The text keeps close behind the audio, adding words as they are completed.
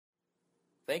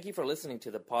Thank you for listening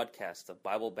to the podcast of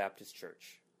Bible Baptist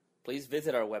Church. Please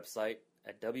visit our website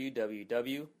at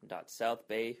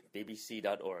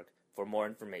www.southbaybbc.org for more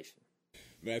information.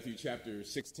 Matthew chapter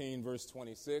 16, verse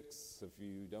 26. If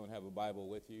you don't have a Bible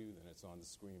with you, then it's on the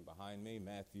screen behind me.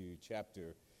 Matthew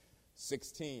chapter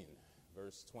 16,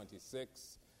 verse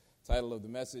 26. Title of the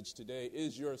message today,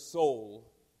 Is Your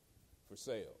Soul for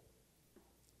Sale?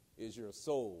 Is your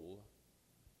soul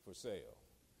for sale?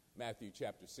 Matthew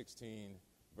chapter 16,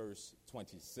 verse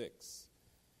 26.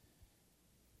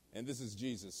 And this is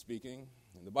Jesus speaking.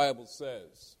 And the Bible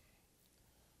says,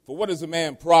 For what is a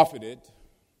man profited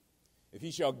if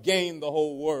he shall gain the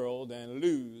whole world and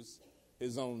lose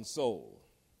his own soul?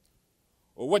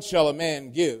 Or what shall a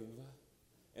man give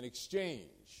in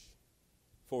exchange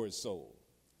for his soul?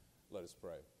 Let us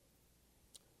pray.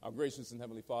 Our gracious and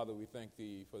heavenly Father, we thank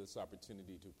thee for this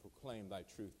opportunity to proclaim thy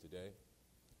truth today.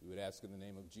 We would ask in the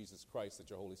name of Jesus Christ that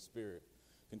your Holy Spirit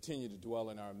continue to dwell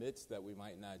in our midst, that we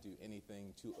might not do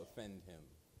anything to offend him.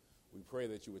 We pray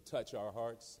that you would touch our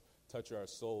hearts, touch our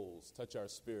souls, touch our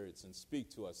spirits, and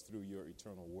speak to us through your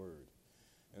eternal word.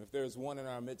 And if there is one in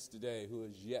our midst today who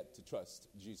is yet to trust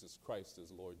Jesus Christ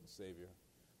as Lord and Savior,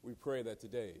 we pray that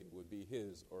today would be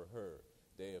his or her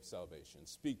day of salvation.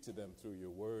 Speak to them through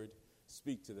your word.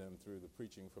 Speak to them through the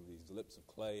preaching from these lips of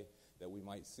clay, that we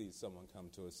might see someone come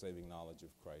to a saving knowledge of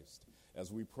Christ.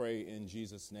 As we pray in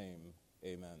Jesus' name,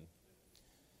 amen.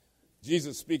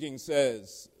 Jesus speaking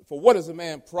says, For what is a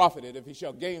man profited if he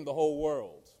shall gain the whole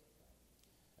world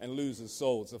and lose his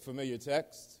soul? It's a familiar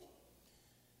text.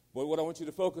 But what I want you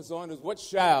to focus on is, what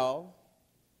shall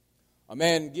a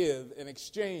man give in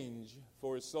exchange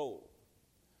for his soul?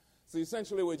 See,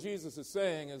 essentially what Jesus is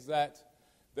saying is that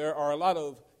there are a lot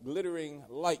of glittering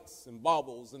lights and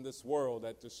baubles in this world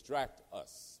that distract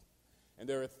us. And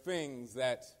there are things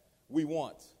that we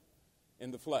want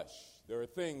in the flesh. There are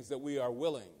things that we are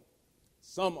willing,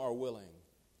 some are willing,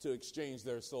 to exchange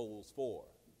their souls for.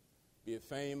 Be it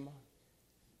fame,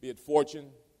 be it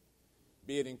fortune,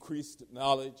 be it increased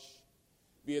knowledge,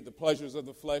 be it the pleasures of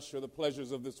the flesh or the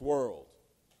pleasures of this world.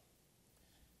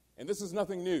 And this is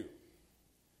nothing new.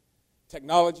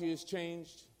 Technology has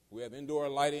changed. We have indoor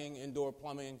lighting, indoor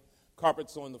plumbing,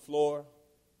 carpets on the floor.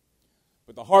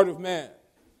 But the heart of man,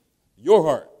 your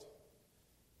heart,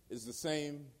 is the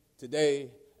same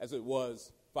today as it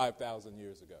was 5,000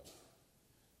 years ago.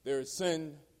 There is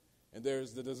sin, and there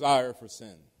is the desire for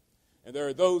sin. And there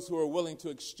are those who are willing to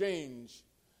exchange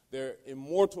their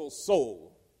immortal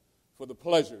soul for the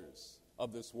pleasures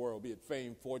of this world, be it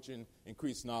fame, fortune,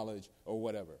 increased knowledge, or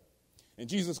whatever. And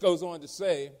Jesus goes on to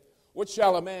say, What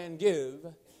shall a man give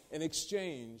in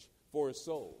exchange for his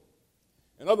soul?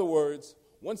 In other words,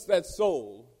 once that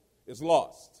soul is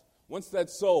lost, once that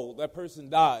soul, that person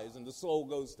dies and the soul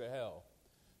goes to hell,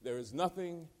 there is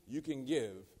nothing you can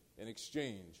give in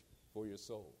exchange for your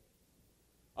soul.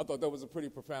 I thought that was a pretty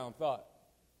profound thought.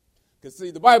 Because, see,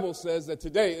 the Bible says that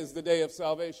today is the day of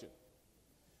salvation.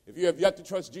 If you have yet to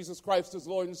trust Jesus Christ as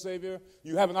Lord and Savior,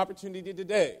 you have an opportunity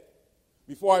today,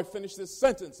 before I finish this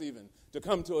sentence even, to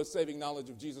come to a saving knowledge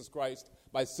of Jesus Christ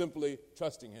by simply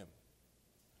trusting him.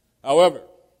 However,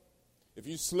 if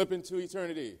you slip into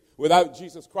eternity without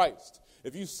Jesus Christ,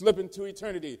 if you slip into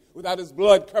eternity without his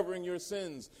blood covering your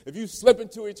sins, if you slip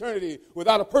into eternity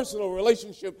without a personal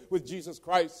relationship with Jesus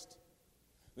Christ,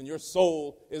 then your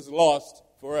soul is lost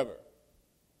forever.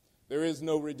 There is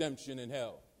no redemption in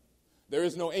hell. There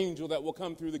is no angel that will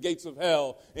come through the gates of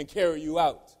hell and carry you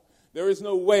out. There is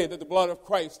no way that the blood of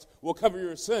Christ will cover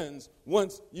your sins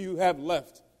once you have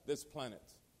left this planet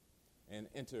and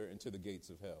enter into the gates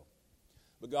of hell.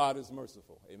 But God is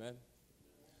merciful, amen?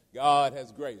 God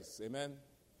has grace, amen?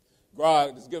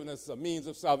 God has given us a means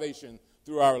of salvation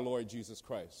through our Lord Jesus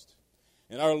Christ.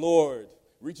 And our Lord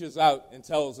reaches out and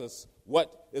tells us,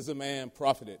 What is a man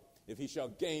profited if he shall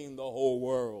gain the whole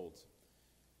world?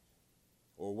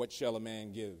 Or what shall a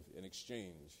man give in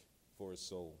exchange for his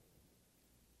soul?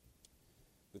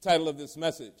 The title of this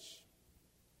message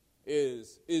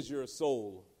is Your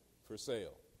Soul for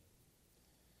Sale?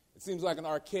 It seems like an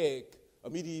archaic, a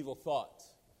medieval thought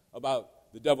about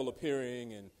the devil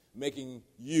appearing and making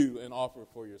you an offer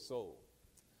for your soul.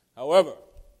 However,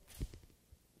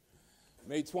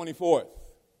 May 24th,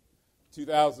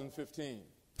 2015,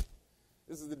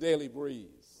 this is the Daily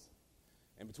Breeze.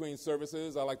 And between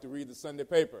services, I like to read the Sunday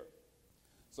paper.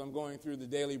 So I'm going through the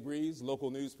Daily Breeze,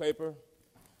 local newspaper,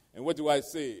 and what do I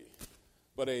see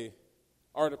but an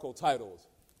article titled,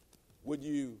 Would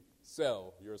You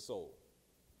Sell Your Soul?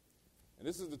 And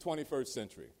this is the 21st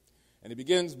century. And it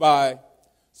begins by,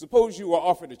 suppose you were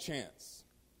offered a chance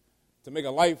to make a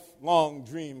lifelong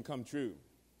dream come true.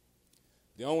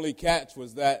 The only catch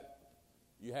was that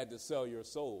you had to sell your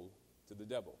soul to the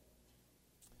devil.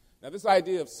 Now, this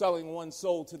idea of selling one's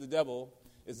soul to the devil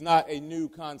is not a new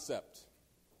concept.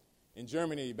 In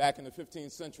Germany, back in the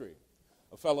 15th century,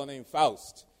 a fellow named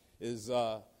Faust is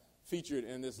featured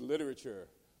in this literature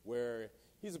where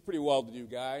he's a pretty well-to-do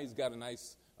guy. He's got a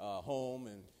nice home,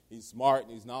 and he's smart,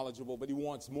 and he's knowledgeable, but he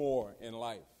wants more in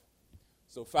life.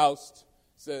 So Faust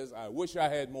says, I wish I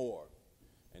had more.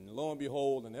 And lo and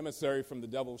behold, an emissary from the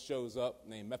devil shows up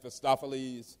named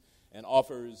Mephistopheles and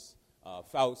offers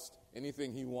Faust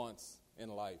anything he wants in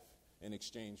life in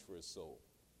exchange for his soul.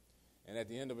 And at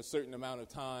the end of a certain amount of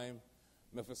time,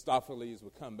 Mephistopheles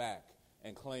would come back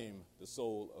and claim the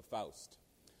soul of Faust.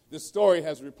 This story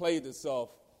has replayed itself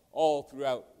all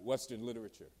throughout Western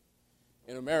literature.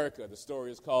 In America, the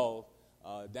story is called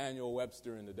Daniel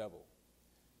Webster and the Devil.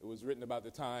 It was written about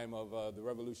the time of the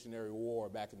Revolutionary War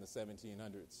back in the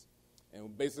 1700s.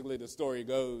 And basically the story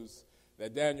goes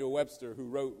that Daniel Webster, who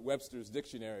wrote Webster's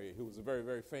Dictionary, who was a very,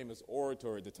 very famous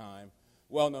orator at the time,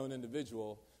 well-known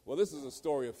individual, well, this is a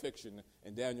story of fiction,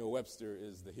 and Daniel Webster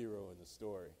is the hero in the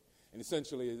story. And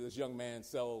essentially, this young man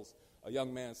sells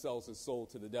his soul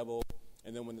to the devil,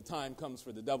 and then when the time comes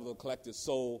for the devil to collect his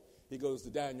soul, he goes to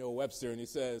Daniel Webster and he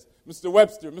says, Mr.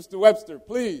 Webster,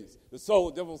 please,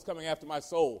 the devil's coming after my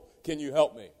soul. Can you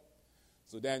help me?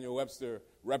 So Daniel Webster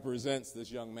represents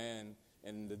this young man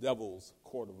in the devil's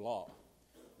court of law.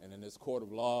 And in this court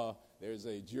of law, there's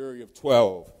a jury of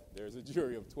 12. There's a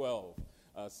jury of 12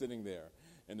 sitting there.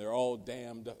 And they're all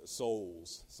damned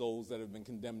souls that have been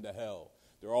condemned to hell.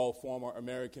 They're all former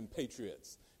American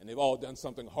patriots, and they've all done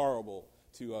something horrible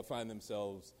to find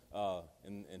themselves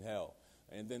in hell.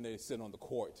 And then they sit on the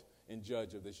court and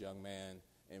judge of this young man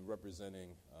and representing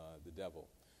the devil.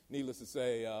 Needless to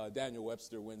say, Daniel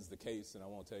Webster wins the case, and I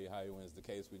won't tell you how he wins the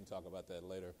case. We can talk about that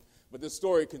later. But this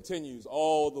story continues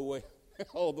all the way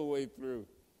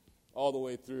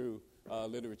through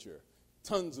literature.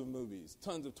 Tons of movies,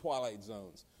 tons of Twilight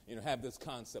Zones, have this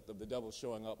concept of the devil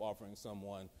showing up, offering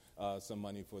someone some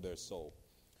money for their soul.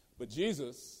 But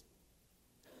Jesus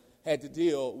had to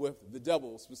deal with the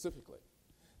devil specifically.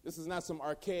 This is not some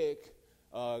archaic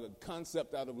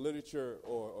concept out of literature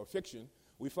or fiction.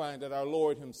 We find that our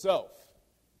Lord himself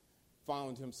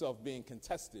found himself being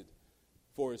contested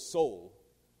for his soul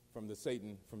from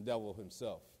devil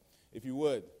himself. If you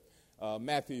would,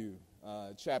 Matthew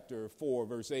chapter 4,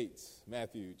 verse 8.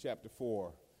 Matthew chapter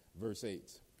 4, verse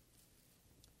 8.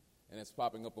 And it's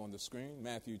popping up on the screen.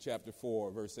 Matthew chapter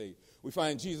 4, verse 8. We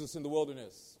find Jesus in the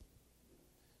wilderness.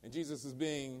 And Jesus is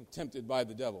being tempted by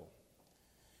the devil.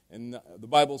 And the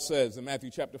Bible says in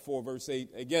Matthew chapter 4, verse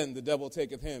 8, again the devil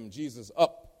taketh him, Jesus,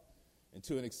 up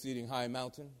into an exceeding high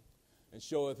mountain, and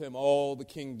showeth him all the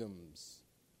kingdoms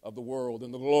of the world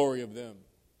and the glory of them.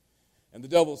 And the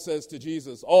devil says to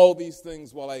Jesus, all these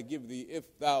things will I give thee,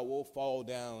 if thou wilt fall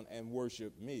down and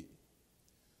worship me.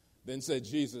 Then said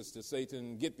Jesus to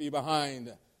Satan, get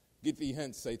thee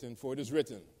hence, Satan, for it is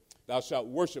written, thou shalt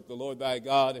worship the Lord thy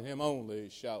God, and him only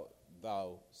shalt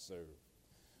thou serve.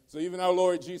 So even our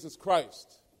Lord Jesus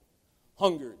Christ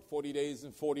hungered 40 days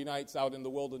and 40 nights out in the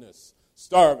wilderness,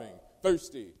 starving,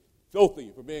 thirsty,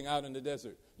 filthy for being out in the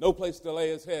desert. No place to lay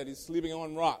his head. He's sleeping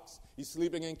on rocks. He's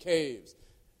sleeping in caves.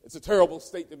 It's a terrible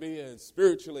state to be in.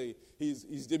 Spiritually,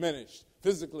 he's diminished.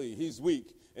 Physically, he's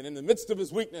weak. And in the midst of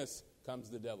his weakness comes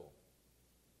the devil.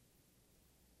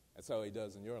 That's how he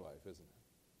does in your life, isn't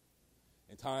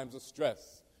it? In times of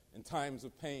stress, in times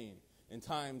of pain, in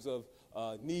times of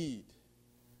need,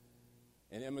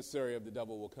 an emissary of the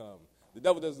devil will come. The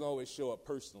devil doesn't always show up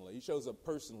personally. He shows up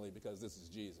personally because this is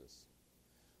Jesus.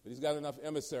 But he's got enough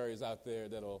emissaries out there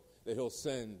that he'll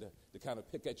send to kind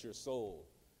of pick at your soul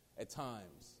at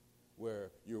times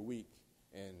where you're weak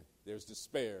and there's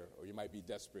despair, or you might be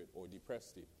desperate or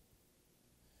depressed even.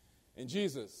 And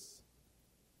Jesus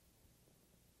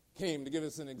came to give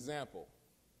us an example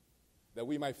that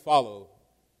we might follow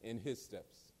in his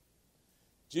steps.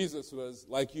 Jesus was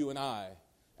like you and I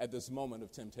at this moment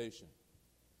of temptation.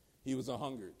 He was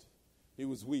hungered. He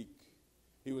was weak.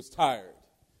 He was tired.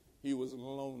 He was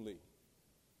lonely.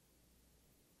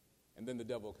 And then the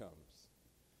devil comes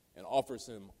and offers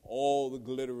him all the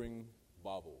glittering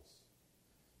baubles.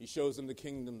 He shows him the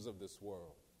kingdoms of this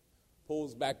world,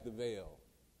 pulls back the veil,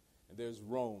 and there's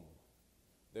Rome,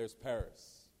 there's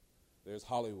Paris, there's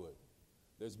Hollywood,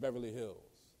 there's Beverly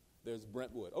Hills, there's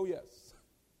Brentwood. Oh, yes.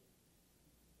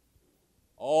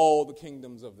 All the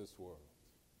kingdoms of this world.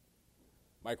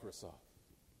 Microsoft,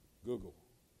 Google,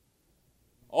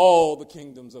 all the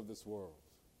kingdoms of this world.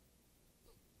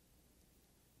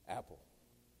 Apple,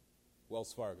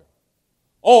 Wells Fargo,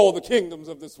 all the kingdoms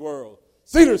of this world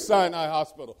Cedars-Sinai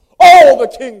Hospital, all the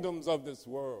kingdoms of this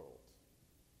world,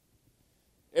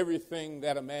 everything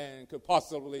that a man could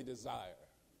possibly desire.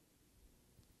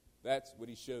 That's what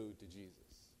he showed to Jesus.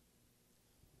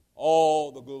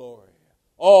 All the glory,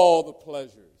 all the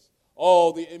pleasures,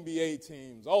 all the NBA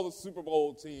teams, all the Super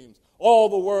Bowl teams, all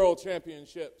the world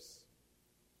championships,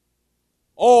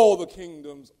 all the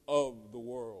kingdoms of the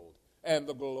world and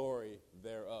the glory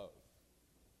thereof.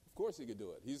 Of course he could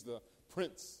do it. He's the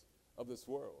prince of this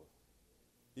world.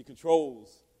 He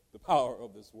controls the power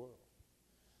of this world.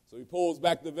 So he pulls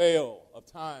back the veil of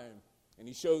time and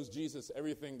he shows Jesus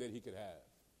everything that he could have.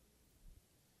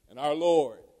 And our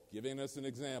Lord, giving us an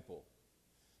example,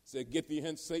 said, "Get thee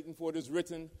hence, Satan, for it is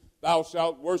written, thou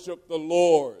shalt worship the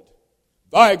Lord,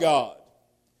 thy God,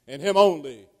 and him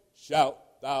only shalt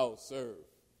thou serve."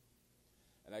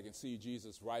 And I can see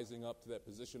Jesus rising up to that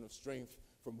position of strength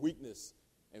from weakness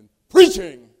and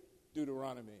preaching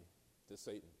Deuteronomy to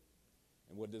Satan.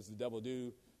 And what does the devil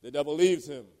do? The devil leaves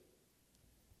him.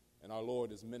 And our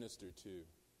Lord is ministered to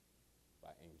by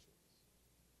angels.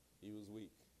 He was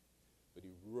weak, but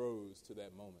he rose to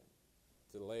that moment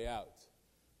to lay out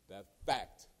that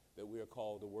fact that we are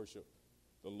called to worship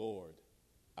the Lord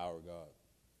our God.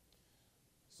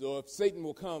 So if Satan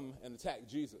will come and attack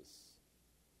Jesus,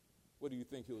 what do you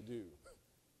think he'll do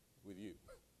with you?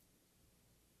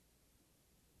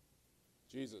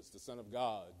 Jesus, the Son of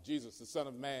God, Jesus, the Son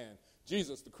of Man,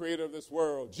 Jesus, the creator of this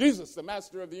world, Jesus, the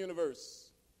master of the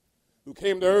universe, who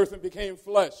came to earth and became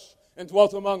flesh and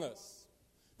dwelt among us,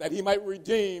 that he might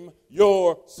redeem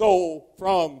your soul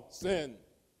from sin.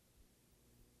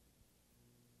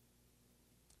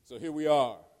 So here we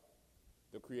are,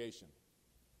 the creation.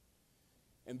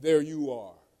 And there you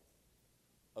are,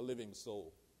 a living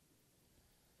soul.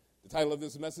 The title of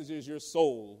this message is Your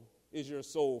Soul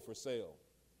for Sale.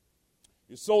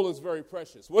 Your soul is very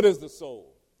precious. What is the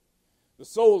soul? The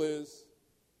soul is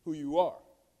who you are.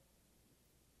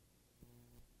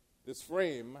 This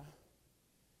frame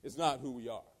is not who we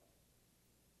are.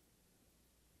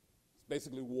 It's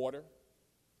basically water.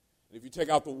 And if you take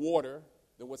out the water,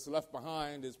 then what's left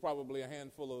behind is probably a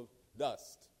handful of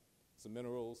dust. Some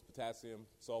minerals, potassium,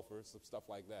 sulfur, some stuff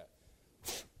like that.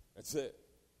 That's it.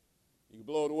 You can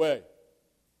blow it away.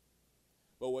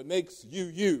 But what makes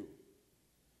you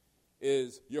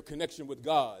is your connection with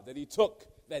God, that he took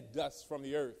that dust from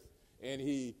the earth and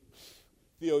he,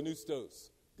 theopneustos,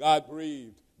 God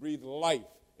breathed life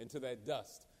into that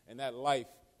dust, and that life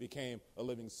became a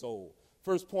living soul.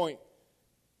 First point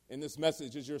in this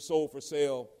message is your soul for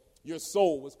sale. Your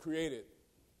soul was created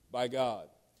by God.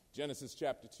 Genesis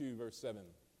chapter 2, verse 7.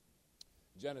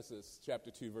 Genesis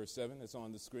chapter 2, verse 7. It's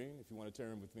on the screen. If you want to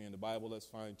turn with me in the Bible, that's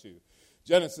fine too.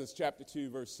 Genesis chapter 2,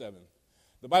 verse 7.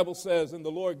 The Bible says, "And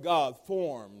the Lord God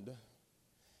formed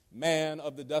man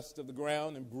of the dust of the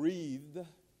ground and breathed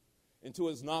into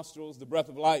his nostrils the breath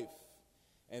of life.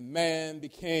 And man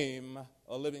became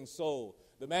a living soul."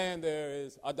 The man there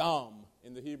is Adam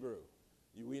in the Hebrew.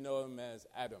 We know him as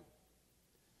Adam.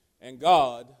 And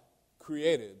God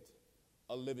created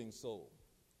a living soul.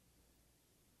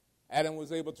 Adam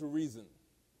was able to reason.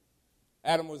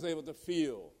 Adam was able to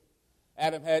feel.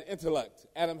 Adam had intellect.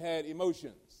 Adam had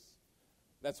emotions.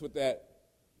 That's what that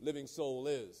living soul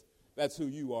is. That's who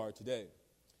you are today.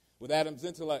 With Adam's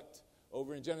intellect,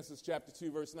 over in Genesis chapter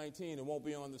 2, verse 19, it won't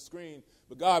be on the screen,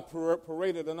 but God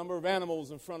paraded a number of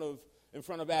animals in front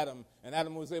of Adam, and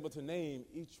Adam was able to name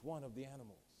each one of the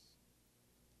animals.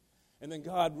 And then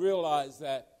God realized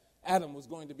that Adam was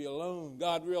going to be alone.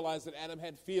 God realized that Adam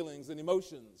had feelings and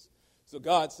emotions. So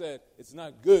God said, it's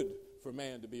not good for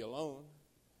man to be alone.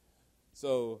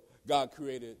 So God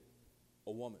created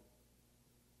a woman,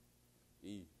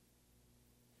 Eve.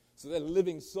 So that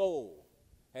living soul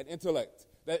had intellect.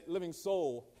 That living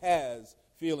soul has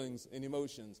feelings and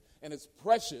emotions. And it's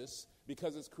precious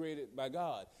because it's created by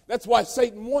God. That's why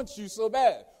Satan wants you so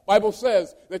bad. Bible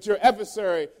says that your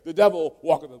adversary, the devil,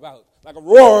 walketh about like a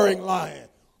roaring lion,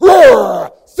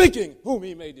 roar, seeking whom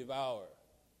he may devour.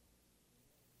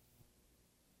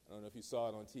 I don't know if you saw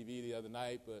it on TV the other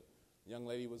night, but a young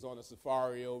lady was on a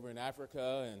safari over in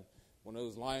Africa, and one of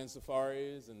those lion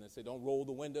safaris, and they said, don't roll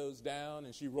the windows down,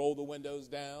 and she rolled the windows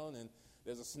down, and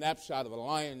there's a snapshot of a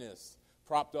lioness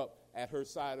propped up at her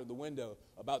side of the window,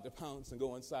 about to pounce and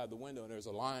go inside the window, and there's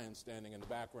a lion standing in the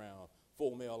background,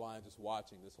 full male lion just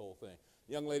watching this whole thing.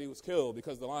 The young lady was killed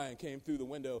because the lion came through the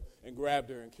window and grabbed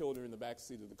her and killed her in the back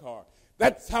seat of the car.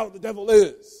 That's how the devil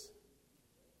is,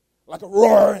 like a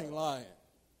roaring lion.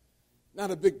 Not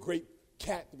a big, great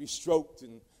cat to be stroked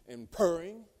and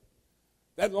purring.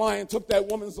 That lion took that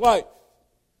woman's life.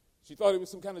 She thought it was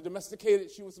some kind of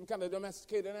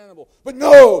domesticated animal. But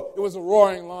no, it was a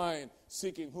roaring lion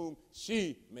seeking whom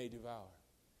she may devour.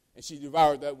 And she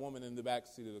devoured that woman in the back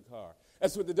seat of the car.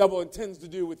 That's what the devil intends to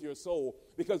do with your soul,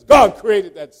 because God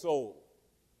created that soul.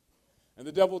 And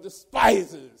the devil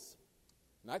despises,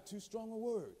 not too strong a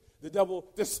word, the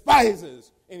devil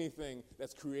despises anything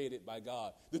that's created by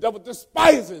God. The devil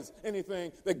despises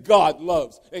anything that God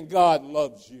loves, and God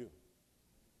loves you.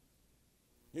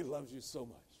 He loves you so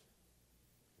much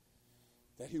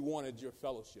that he wanted your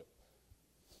fellowship.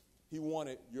 He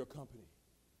wanted your company.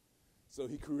 So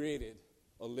he created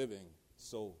a living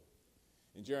soul.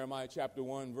 In Jeremiah chapter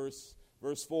 1, verse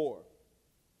 4,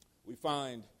 we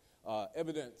find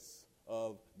evidence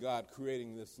of God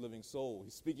creating this living soul.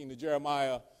 He's speaking to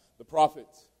Jeremiah, the prophet.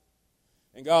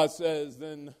 And God says,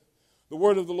 then the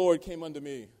word of the Lord came unto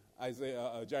me,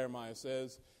 Jeremiah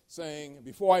says, saying,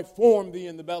 before I formed thee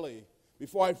in the belly,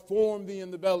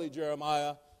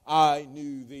 Jeremiah, I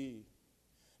knew thee.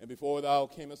 And before thou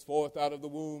camest forth out of the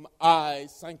womb, I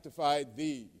sanctified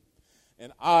thee.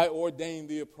 And I ordained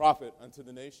thee a prophet unto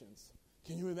the nations.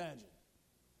 Can you imagine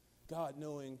God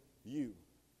knowing you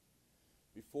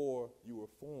before you were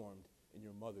formed in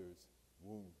your mother's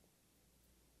womb?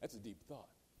 That's a deep thought.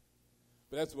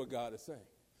 But that's what God is saying.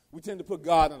 We tend to put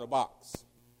God in a box.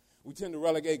 We tend to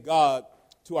relegate God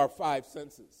to our five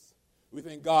senses. We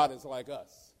think God is like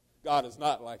us. God is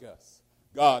not like us.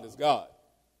 God is God.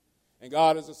 And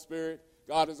God is a spirit.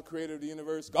 God is the creator of the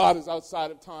universe. God is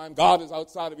outside of time. God is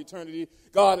outside of eternity.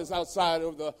 God is outside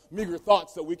of the meager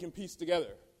thoughts that we can piece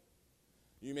together.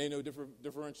 You may know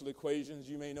differential equations.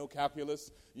 You may know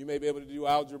calculus. You may be able to do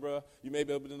algebra. You may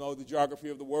be able to know the geography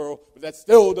of the world. But that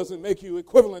still doesn't make you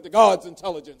equivalent to God's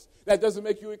intelligence. That doesn't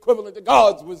make you equivalent to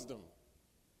God's wisdom.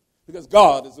 Because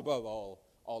God is above all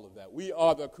of that. We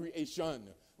are the creation.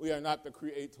 We are not the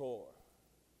creator.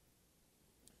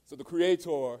 So the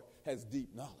creator has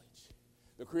deep knowledge.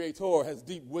 The creator has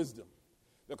deep wisdom.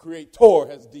 The creator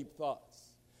has deep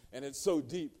thoughts. And it's so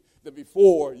deep that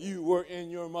before you were in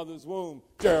your mother's womb,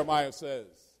 Jeremiah says,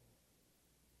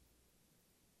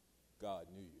 God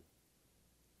knew you.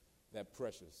 That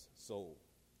precious soul.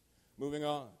 Moving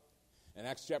on. In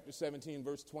Acts chapter 17,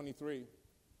 verse 23.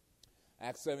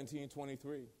 Acts 17,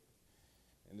 23.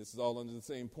 And this is all under the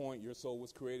same point. Your soul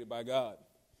was created by God.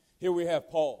 Here we have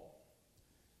Paul.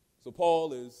 So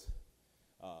Paul is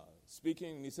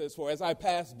speaking, and he says, for as I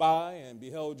passed by and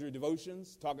beheld your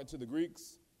devotions, talking to the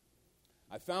Greeks,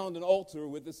 I found an altar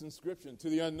with this inscription, to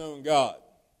the unknown God.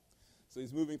 So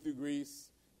he's moving through Greece.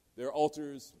 There are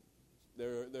altars.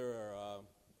 There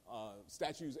are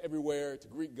statues everywhere to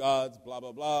Greek gods, blah,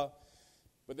 blah, blah.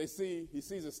 But he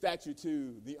sees a statue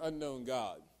to the unknown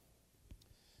God.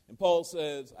 And Paul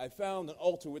says, I found an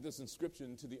altar with this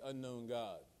inscription, to the unknown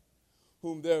God,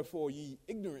 whom therefore ye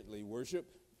ignorantly worship,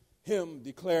 him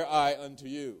declare I unto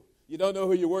you. You don't know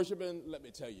who you're worshiping? Let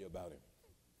me tell you about him.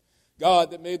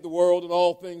 God that made the world and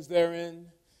all things therein,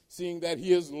 seeing that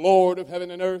he is Lord of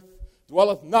heaven and earth,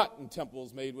 dwelleth not in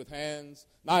temples made with hands,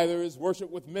 neither is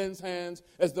worship with men's hands,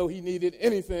 as though he needed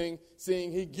anything,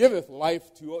 seeing he giveth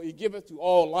to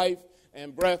all life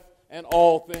and breath and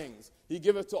all things. He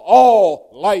giveth to all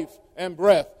life and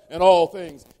breath and all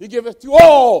things. He giveth to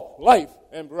all life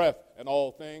and breath and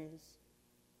all things.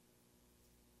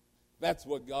 That's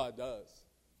what God does.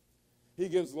 He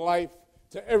gives life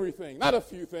to everything, not a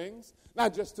few things,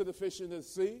 not just to the fish in the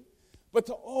sea, but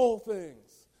to all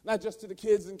things. Not just to the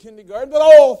kids in kindergarten, but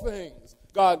all things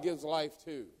God gives life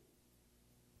to.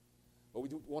 But we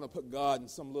want to put God in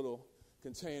some little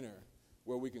container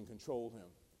where we can control him.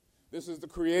 This is the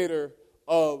creator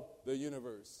of the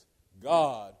universe.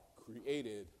 God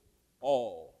created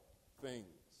all things,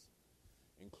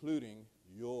 including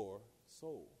your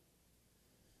soul.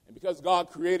 And because God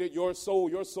created your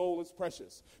soul is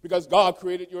precious. Because God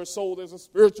created your soul, there's a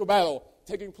spiritual battle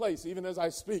taking place, even as I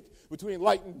speak, between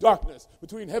light and darkness,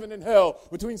 between heaven and hell,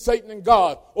 between Satan and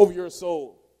God over your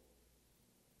soul.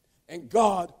 And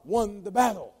God won the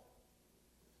battle.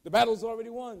 The battle's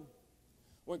already won.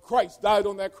 When Christ died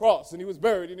on that cross and he was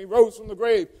buried and he rose from the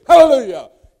grave, hallelujah,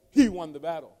 he won the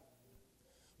battle.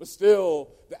 But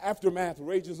still, the aftermath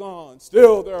rages on.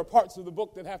 Still, there are parts of the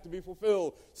book that have to be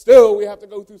fulfilled. Still, we have to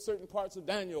go through certain parts of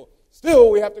Daniel. Still,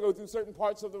 we have to go through certain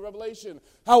parts of the Revelation.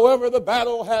 However, the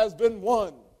battle has been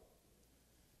won.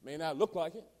 May not look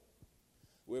like it.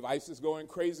 We have ISIS going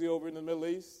crazy over in the Middle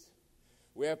East.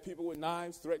 We have people with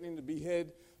knives threatening to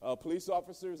behead police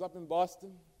officers up in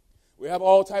Boston. We have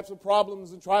all types of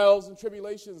problems and trials and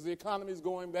tribulations. The economy is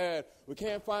going bad. We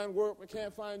can't find work. We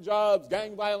can't find jobs.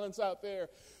 Gang violence out there.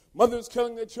 Mothers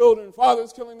killing their children,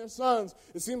 fathers killing their sons.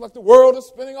 It seems like the world is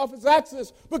spinning off its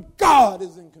axis, but God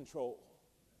is in control.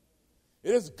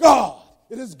 It is God.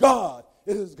 It is God.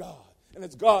 It is God. And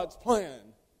it's God's plan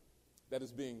that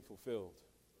is being fulfilled.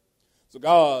 So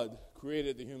God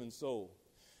created the human soul,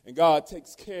 and God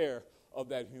takes care of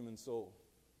that human soul.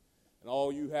 And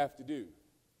all you have to do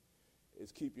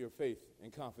is keep your faith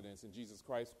and confidence in Jesus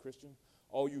Christ, Christian.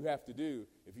 All you have to do,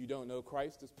 if you don't know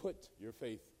Christ, is put your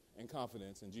faith and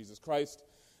confidence in Jesus Christ,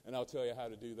 and I'll tell you how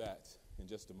to do that in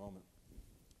just a moment.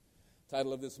 The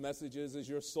title of this message is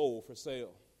Your Soul for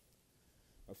Sale?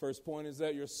 My first point is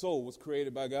that your soul was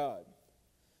created by God.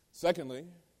 Secondly,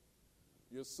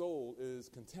 your soul is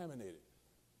contaminated.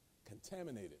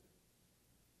 Contaminated.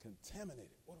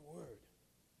 Contaminated. What a word.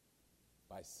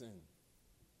 By sin.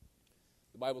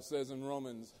 The Bible says in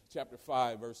Romans chapter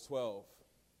 5, verse 12,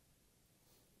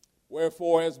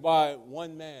 wherefore, as by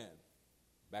one man,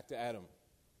 back to Adam,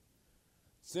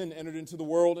 sin entered into the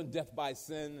world, and death by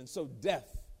sin, and so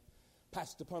death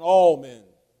passed upon all men,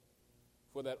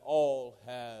 for that all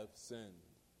have sinned.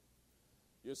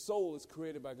 Your soul is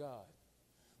created by God.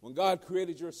 When God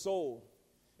created your soul,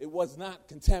 it was not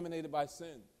contaminated by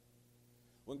sin.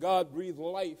 When God breathed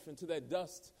life into that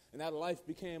dust, and that life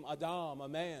became Adam, a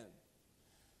man,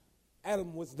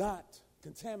 Adam was not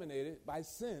contaminated by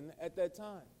sin at that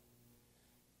time.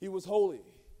 He was holy.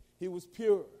 He was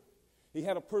pure. He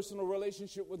had a personal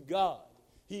relationship with God.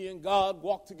 He and God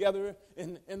walked together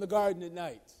in the garden at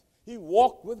night. He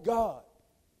walked with God.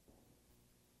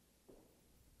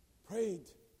 Prayed,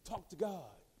 talked to God.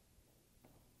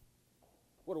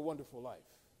 What a wonderful life.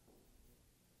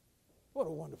 What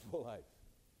a wonderful life.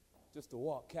 Just to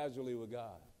walk casually with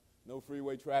God. No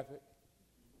freeway traffic.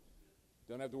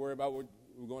 Don't have to worry about we're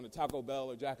going to Taco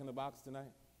Bell or Jack in the Box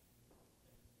tonight.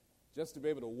 Just to be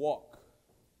able to walk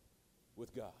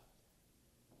with God.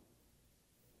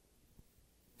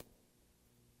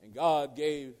 And God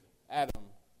gave Adam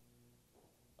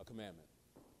a commandment.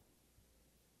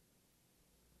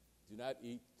 Do not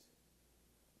eat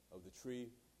of the tree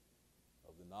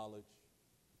of the knowledge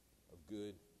of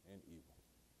good and evil.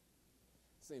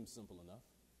 Seems simple enough.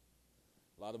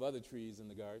 A lot of other trees in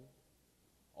the garden,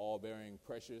 all bearing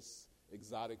precious,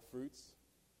 exotic fruits.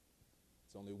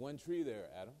 It's only one tree there,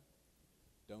 Adam.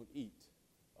 Don't eat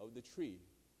of the tree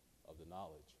of the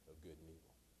knowledge of good and evil.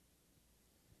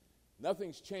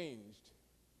 Nothing's changed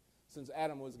since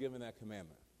Adam was given that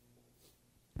commandment.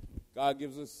 God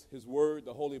gives us his word,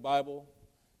 the Holy Bible.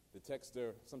 The text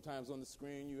are sometimes on the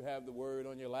screen. You have the word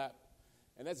on your lap.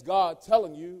 And that's God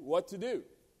telling you what to do.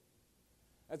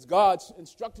 That's God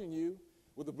instructing you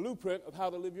with a blueprint of how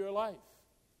to live your life.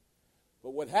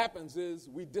 But what happens is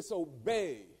we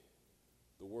disobey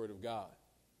the word of God.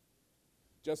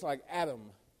 Just like Adam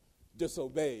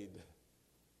disobeyed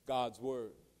God's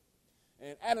word.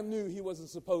 And Adam knew he wasn't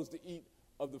supposed to eat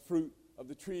of the fruit of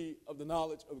the tree of the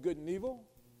knowledge of good and evil.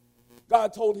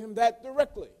 God told him that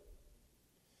directly.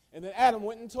 And then Adam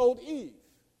went and told Eve.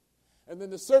 And then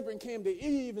the serpent came to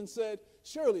Eve and said,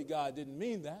 surely God didn't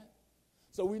mean that.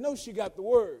 So we know she got the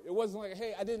word. It wasn't like,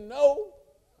 hey, I didn't know.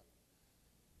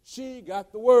 She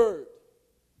got the word.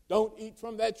 Don't eat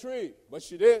from that tree. But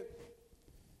she did.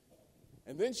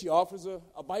 And then she offers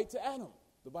a bite to Adam,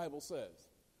 the Bible says.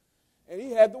 And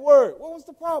he had the word. What was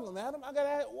the problem, Adam? I got to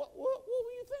ask, what were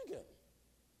you thinking?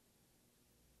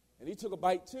 And he took a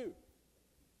bite too.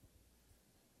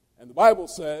 And the Bible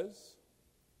says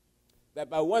that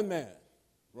by one man,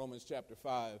 Romans chapter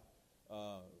 5,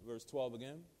 verse 12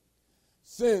 again,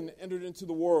 sin entered into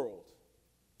the world,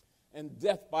 and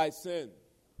death by sin.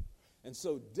 And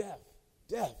so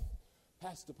death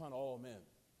passed upon all men.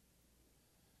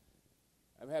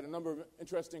 I've had a number of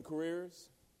interesting careers,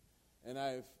 and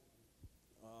I've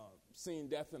seen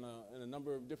death in a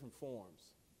number of different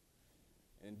forms.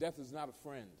 And death is not a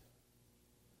friend.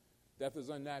 Death is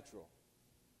unnatural.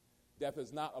 Death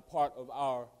is not a part of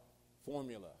our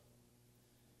formula.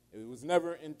 It was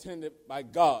never intended by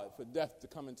God for death to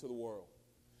come into the world.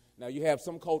 Now, you have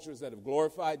some cultures that have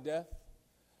glorified death,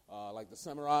 like the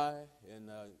samurai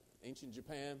in ancient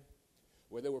Japan,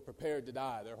 where they were prepared to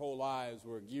die. Their whole lives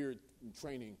were geared in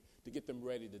training to get them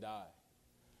ready to die.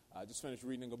 I just finished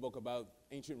reading a book about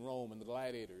ancient Rome and the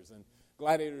gladiators, and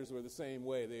gladiators were the same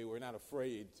way. They were not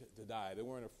afraid to die. They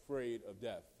weren't afraid of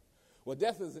death. Well,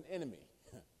 death is an enemy.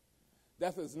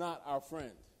 Death is not our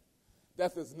friend.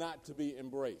 Death is not to be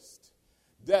embraced.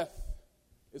 Death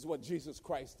is what Jesus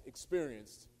Christ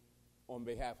experienced on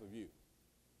behalf of you.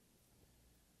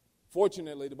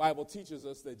 Fortunately, the Bible teaches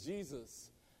us that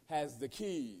Jesus has the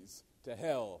keys to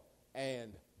hell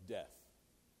and death.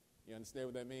 You understand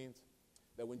what that means?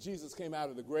 that when Jesus came out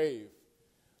of the grave,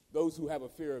 those who have a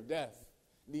fear of death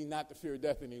need not to fear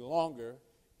death any longer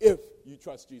if you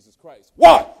trust Jesus Christ.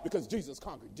 Why? Because Jesus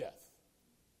conquered death.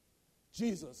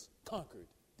 Jesus conquered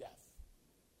death.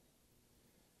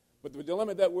 But the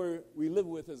dilemma that we live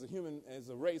with as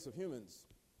a race of humans,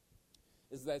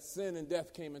 is that sin and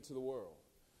death came into the world.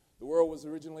 The world was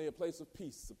originally a place of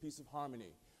peace, a piece of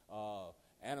harmony.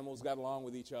 Animals got along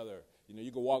with each other.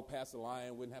 You could walk past a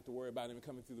lion, wouldn't have to worry about him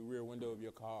coming through the rear window of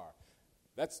your car.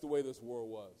 That's the way this world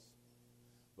was.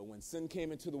 But when sin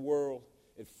came into the world,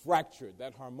 it fractured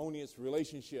that harmonious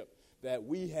relationship that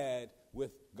we had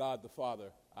with God the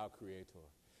Father, our Creator.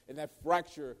 And that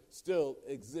fracture still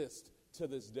exists to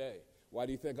this day. Why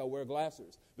do you think I wear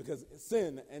glasses? Because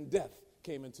sin and death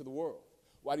came into the world.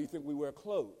 Why do you think we wear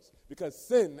clothes? Because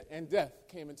sin and death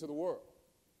came into the world.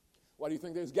 Why do you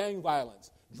think there's gang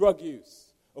violence, drug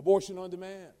use, abortion on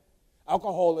demand,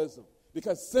 alcoholism?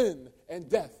 Because sin and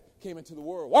death came into the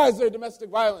world. Why is there domestic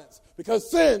violence?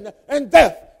 Because sin and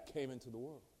death came into the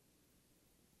world.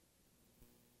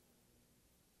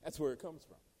 That's where it comes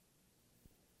from.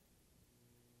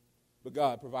 But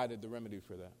God provided the remedy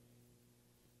for that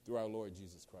through our Lord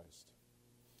Jesus Christ.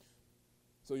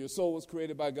 So your soul was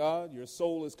created by God. Your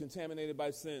soul is contaminated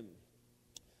by sin.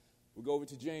 We'll go over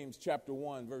to James chapter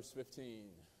 1, verse 15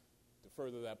 to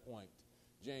further that point.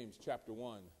 James chapter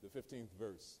 1, the 15th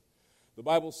verse. The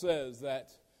Bible says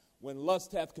that when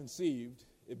lust hath conceived,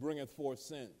 it bringeth forth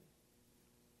sin.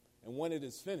 And when it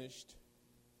is finished,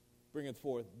 bringeth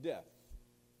forth death.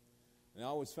 And I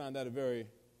always found that a very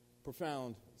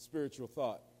profound spiritual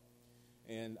thought.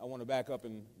 And I want to back up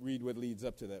and read what leads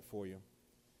up to that for you.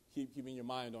 Keeping your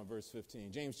mind on verse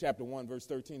 15. James chapter 1, verse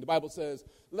 13. The Bible says,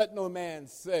 let no man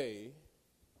say,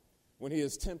 when he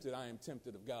is tempted, I am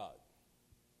tempted of God.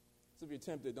 So if you're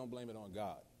tempted, don't blame it on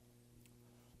God.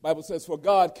 The Bible says, for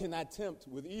God cannot tempt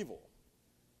with evil.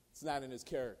 It's not in his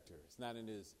character. It's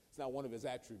not one of his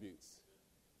attributes.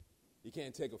 You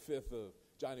can't take a fifth of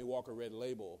Johnny Walker Red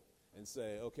Label and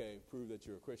say, okay, prove that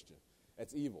you're a Christian.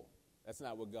 That's evil. That's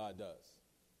not what God does.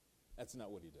 That's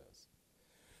not what he does.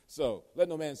 So, let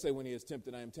no man say when he is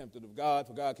tempted, I am tempted of God,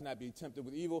 for God cannot be tempted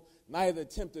with evil, neither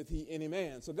tempteth he any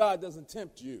man. So God doesn't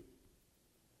tempt you.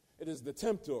 It is the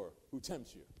tempter who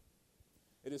tempts you.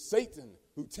 It is Satan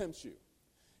who tempts you.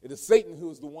 It is Satan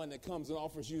who is the one that comes and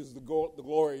offers you the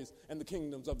glories and the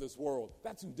kingdoms of this world.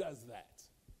 That's who does that.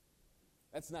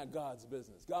 That's not God's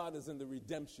business. God is in the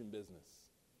redemption business,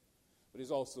 but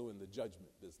he's also in the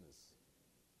judgment business.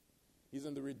 He's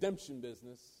in the redemption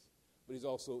business, but he's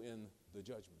also in the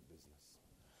judgment business.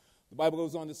 The Bible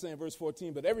goes on to say in verse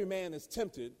 14, but every man is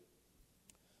tempted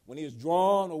when he is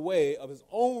drawn away of his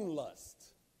own lust,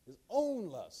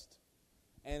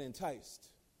 and enticed.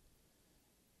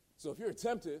 So if you're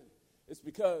tempted, it's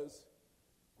because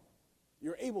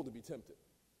you're able to be tempted.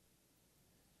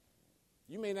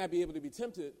 You may not be able to be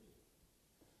tempted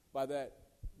by that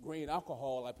green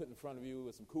alcohol I put in front of you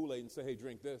with some Kool-Aid and say, hey,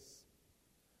 drink this.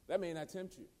 That may not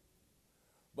tempt you.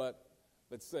 But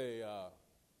let's say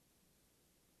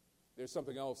there's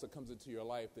something else that comes into your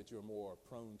life that you're more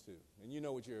prone to. And you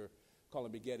know what you're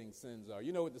calling begetting sins are.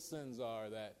 You know what the sins are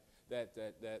that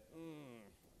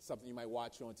something you might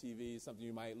watch on TV, something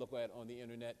you might look at on the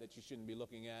internet that you shouldn't be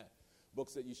looking at,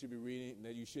 books that you should be reading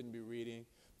that you shouldn't be reading,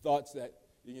 thoughts that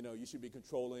you should be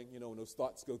controlling. When those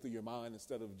thoughts go through your mind,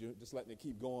 instead of just letting it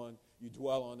keep going, you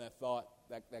dwell on that thought,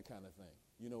 that kind of thing.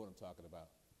 You know what I'm talking about.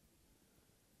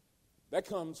 That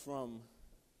comes from,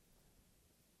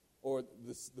 or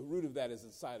the root of that is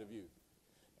inside of you.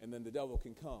 And then the devil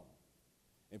can come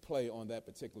and play on that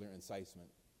particular incitement.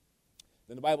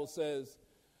 Then the Bible says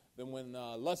that when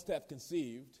lust hath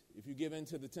conceived, if you give in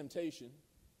to the temptation,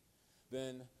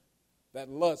 then that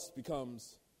lust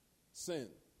becomes sin.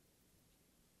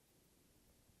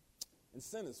 And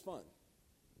sin is fun.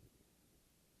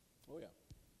 Oh, yeah.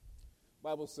 The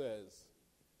Bible says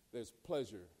there's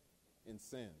pleasure in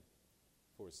sin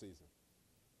for a season.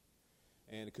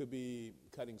 And it could be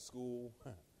cutting school,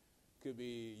 could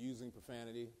be using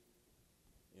profanity,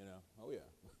 oh yeah.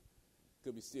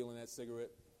 Could be stealing that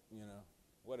cigarette,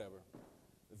 whatever.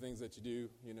 The things that you do,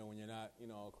 when you're not,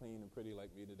 all clean and pretty like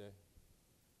me today.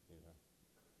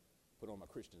 Put on my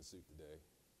Christian suit today.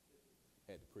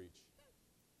 Had to preach.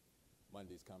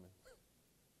 Monday's coming.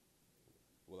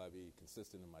 Will I be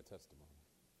consistent in my testimony?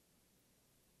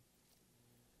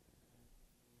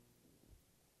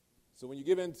 So when you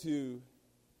give in to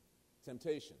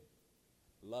temptation,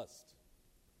 lust,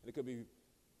 and it could be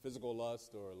physical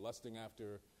lust or lusting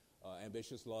after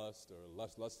ambitious lust or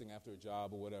lusting after a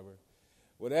job or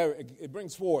whatever, it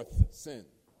brings forth sin.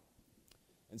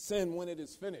 And sin when it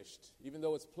is finished, even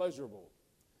though it's pleasurable.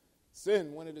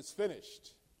 Sin when it is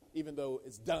finished, even though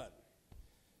it's done.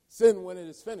 Sin when it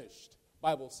is finished,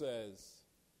 Bible says,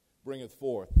 bringeth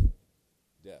forth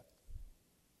death.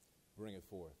 Bringeth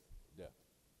forth death.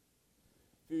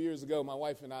 A few years ago, my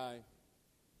wife and I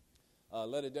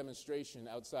led a demonstration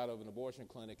outside of an abortion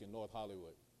clinic in North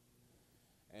Hollywood.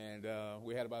 And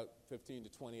we had about 15 to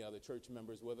 20 other church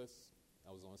members with us.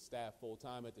 I was on staff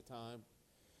full-time at the time.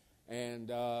 And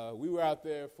we were out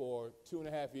there for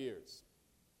 2.5 years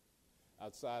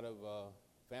outside of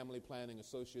Family Planning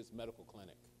Associates Medical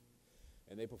Clinic.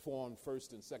 And they performed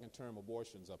first and second term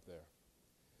abortions up there.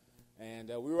 And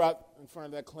we were out in front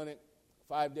of that clinic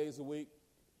 5 days a week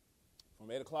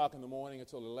from 8 o'clock in the morning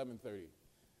until 11:30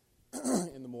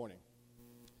 in the morning,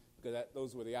 because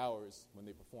those were the hours when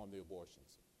they performed the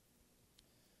abortions.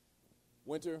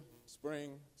 Winter,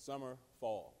 spring, summer,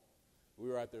 fall. We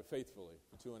were out there faithfully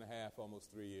for 2.5,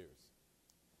 almost 3 years.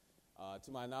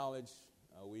 To my knowledge,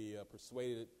 we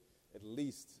persuaded at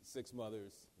least 6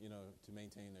 mothers, to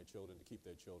maintain their children, to keep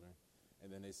their children,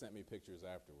 and then they sent me pictures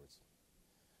afterwards.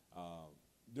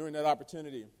 During that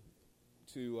opportunity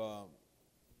to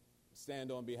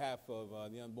stand on behalf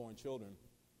of the unborn children,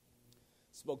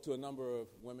 spoke to a number of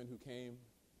women who came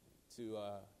to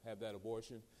have that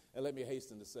abortion, and let me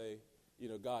hasten to say,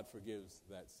 God forgives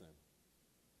that sin.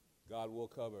 God will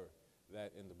cover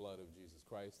that in the blood of Jesus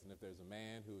Christ. And if there's a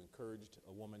man who encouraged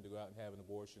a woman to go out and have an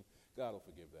abortion, God will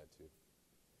forgive that too.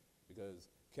 Because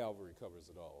Calvary covers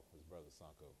it all, as Brother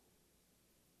Sanko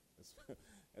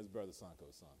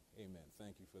sung. Amen.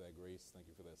 Thank you for that grace. Thank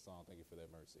you for that song. Thank you for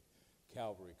that mercy.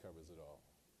 Calvary covers it all.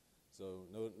 So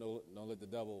don't let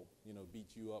the devil,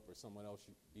 beat you up, or someone else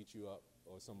beat you up,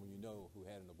 or someone who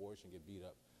had an abortion get beat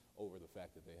up over the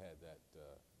fact that they had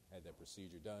that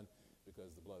procedure done,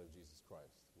 because the blood of Jesus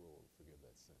Christ will forgive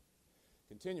that sin.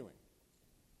 Continuing,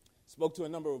 spoke to a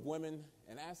number of women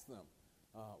and asked them,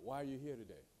 why are you here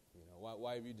today?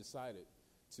 Why have you decided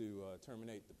to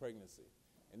terminate the pregnancy?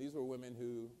 And these were women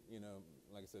who,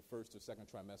 like I said, first or second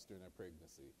trimester in their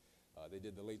pregnancy. They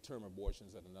did the late-term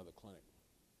abortions at another clinic.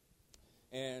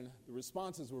 And the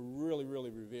responses were really,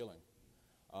 really revealing.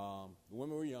 The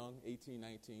women were young, 18,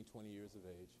 19, 20 years of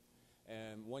age.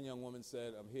 And one young woman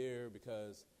said, I'm here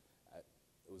because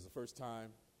it was the first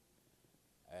time.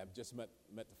 I have just met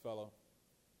the fellow.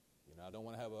 I don't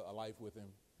want to have a life with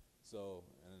him. So,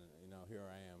 here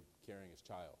I am carrying his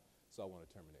child. So I want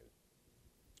to terminate it.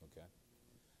 Okay.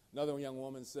 Another young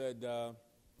woman said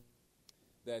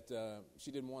that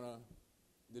she didn't want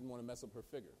to mess up her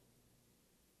figure.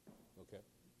 Okay.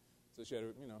 So she had,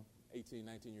 18,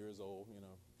 19 years old,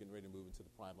 getting ready to move into the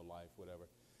prime of life, whatever.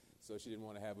 So she didn't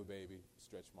want to have a baby,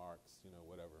 stretch marks,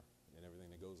 whatever, and everything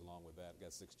that goes along with that.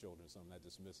 Got 6 children, so I'm not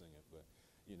dismissing it, but,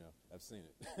 I've seen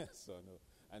it. So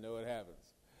I know it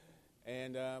happens.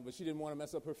 And but she didn't want to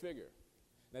mess up her figure.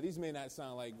 Now, these may not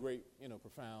sound like great,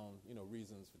 profound,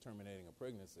 reasons for terminating a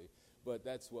pregnancy, but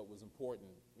that's what was important,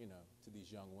 to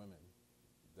these young women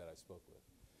that I spoke with.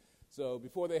 So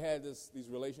before they had these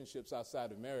relationships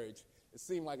outside of marriage, it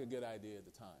seemed like a good idea at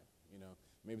the time,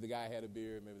 Maybe the guy had a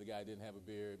beard, maybe the guy didn't have a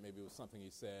beard, maybe it was something he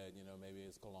said, maybe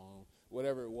it's cologne,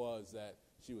 whatever it was that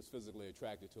she was physically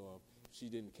attracted to him. She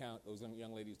didn't count, those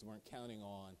young ladies weren't counting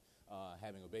on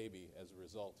having a baby as a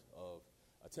result of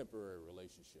a temporary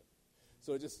relationship.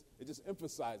 So it just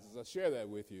emphasizes, I'll share that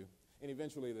with you, and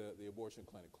eventually the abortion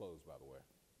clinic closed, by the way.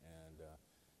 And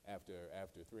after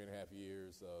 3.5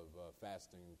 years of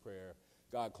fasting and prayer,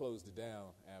 God closed it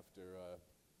down after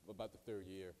about the 3rd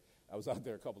year. I was out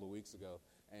there a couple of weeks ago,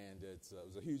 and it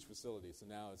was a huge facility. So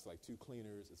now it's like 2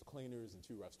 cleaners. It's cleaners and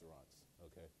 2 restaurants,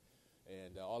 okay?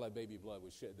 And all that baby blood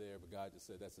was shed there, but God just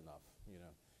said, that's enough, and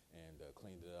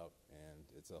cleaned it up, and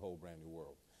it's a whole brand new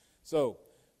world. So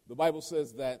the Bible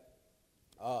says that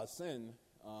sin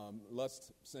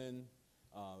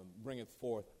bringeth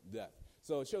forth death.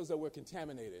 So it shows that we're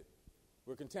contaminated.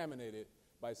 We're contaminated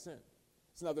by sin.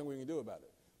 There's nothing we can do about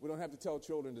it. We don't have to tell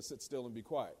children to sit still and be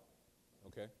quiet,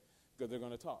 okay? Because they're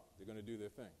going to talk. They're going to do their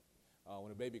thing.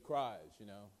 When a baby cries,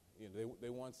 they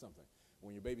want something.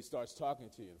 When your baby starts talking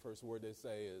to you, the first word they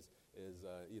say is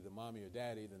either mommy or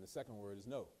daddy, then the second word is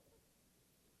no.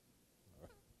 All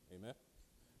right. Amen?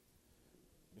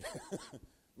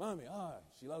 Mommy,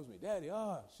 she loves me. Daddy,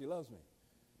 she loves me.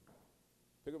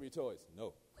 Pick up your toys.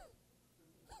 No.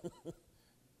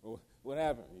 What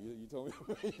happened? You told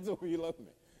me you loved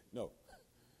me. No.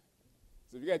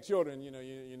 So if you got children,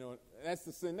 that's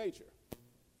the sin nature.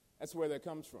 That's where that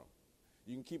comes from.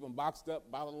 You can keep them boxed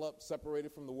up, bottled up,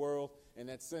 separated from the world, and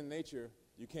that sin nature,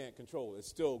 you can't control. It's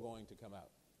still going to come out.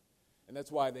 And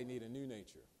that's why they need a new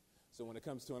nature. So when it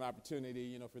comes to an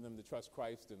opportunity, for them to trust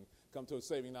Christ and come to a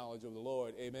saving knowledge of the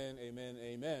Lord, amen, amen,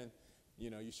 amen.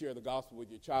 You share the gospel with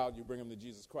your child, you bring them to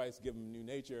Jesus Christ, give them a new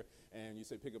nature, and you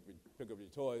say, pick up your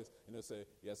toys, and they'll say,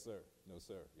 yes, sir, no,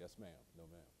 sir, yes, ma'am, no,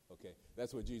 ma'am. Okay,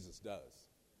 that's what Jesus does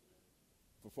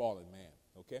for fallen man,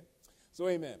 okay? So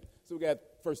amen. So we got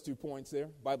first 2 points there.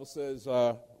 Bible says,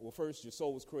 first, your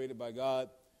soul was created by God.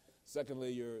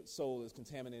 Secondly, your soul is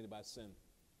contaminated by sin.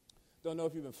 Don't know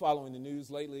if you've been following the news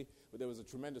lately, but there was a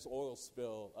tremendous oil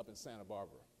spill up in Santa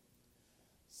Barbara.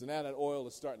 So now that oil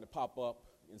is starting to pop up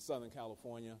in Southern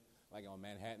California, like on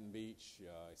Manhattan Beach.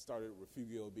 It started at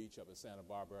Refugio Beach up in Santa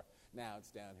Barbara. Now it's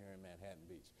down here in Manhattan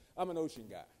Beach. I'm an ocean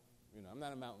guy. I'm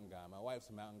not a mountain guy. My wife's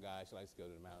a mountain guy. She likes to go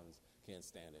to the mountains. Can't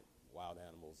stand it. Wild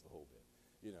animals, the whole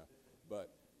bit.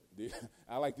 But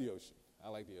I like the ocean.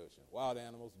 Wild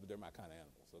animals, but they're my kind of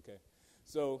animals, okay?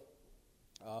 So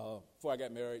before I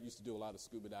got married, used to do a lot of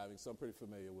scuba diving, so I'm pretty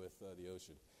familiar with the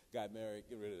ocean. Got married,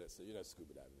 get rid of that. So you're not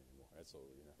scuba diving anymore. That's over,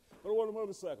 But I want a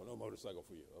motorcycle. No motorcycle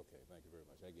for you. Okay, thank you very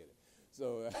much. I get it.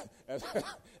 So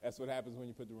that's what happens when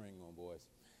you put the ring on, boys.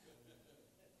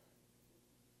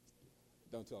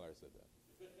 Don't tell her I said that.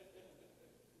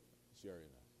 She already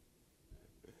knows.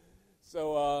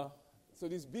 So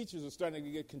these beaches are starting to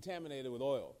get contaminated with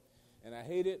oil. And I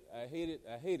hate it,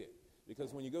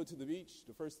 because when you go to the beach,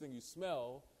 the first thing you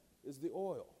smell is the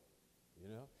oil,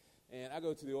 And I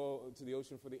go to the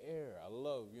ocean for the air. I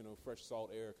love, fresh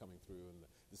salt air coming through and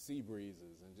the sea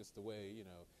breezes and just the way,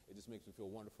 it just makes me feel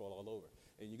wonderful all over.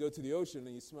 And you go to the ocean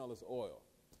and you smell this oil.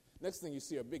 Next thing you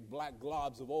see are big black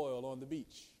globs of oil on the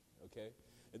beach, okay?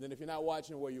 And then if you're not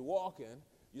watching where you're walking,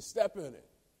 you step in it.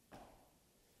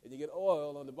 And you get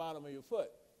oil on the bottom of your foot.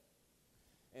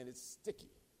 And it's sticky.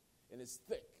 And it's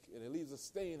thick. And it leaves a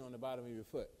stain on the bottom of your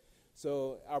foot.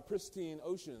 So our pristine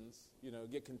oceans,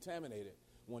 get contaminated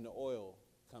when the oil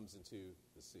comes into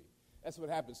the sea. That's what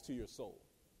happens to your soul.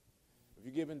 If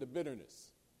you give in to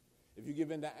bitterness, if you give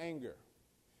in to anger,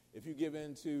 if you give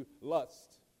in to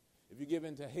lust, if you give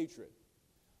in to hatred,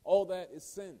 all that is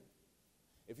sin.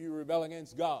 If you rebel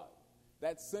against God,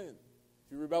 that's sin.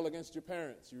 If you rebel against your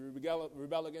parents, you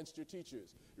rebel against your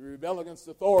teachers, you rebel against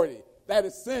authority, that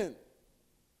is sin.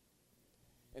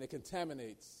 And it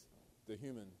contaminates the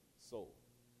human soul.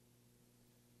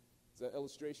 Does that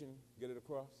illustration get it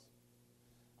across?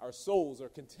 Our souls are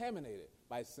contaminated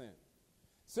by sin.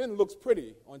 Sin looks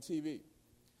pretty on TV.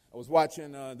 I was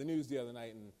watching the news the other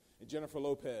night, and Jennifer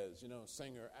Lopez,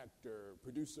 singer, actor,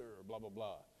 producer, blah, blah,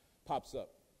 blah, pops up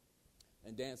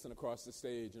and dancing across the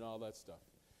stage and all that stuff.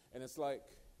 And it's like,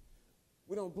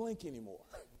 we don't blink anymore.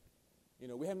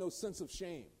 We have no sense of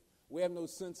shame. We have no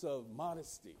sense of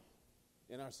modesty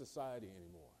in our society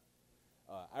anymore.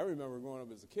 I remember growing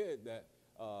up as a kid that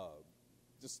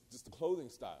just the clothing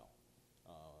style,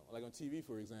 like on TV,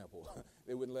 for example,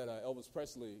 they wouldn't let Elvis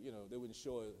Presley, they wouldn't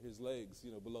show his legs,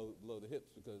 below the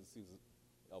hips because he's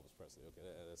Elvis Presley. Okay,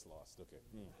 that's lost. Okay.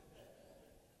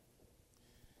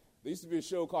 There used to be a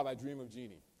show called I Dream of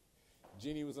Jeannie.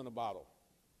 Jeannie was in a bottle,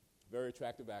 very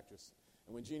attractive actress.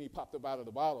 And when Jeannie popped up out of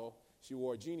the bottle, she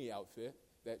wore a Jeannie outfit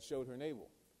that showed her navel.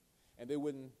 And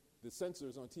the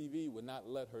censors on TV would not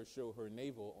let her show her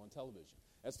navel on television.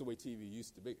 That's the way TV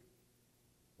used to be.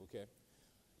 Okay?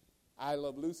 I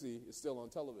Love Lucy is still on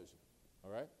television.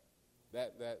 All right?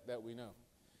 That we know.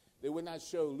 They would not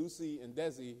show Lucy and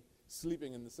Desi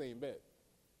sleeping in the same bed,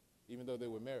 even though they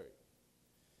were married.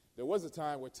 There was a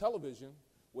time where television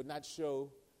would not show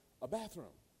a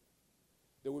bathroom.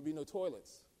 There would be no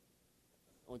toilets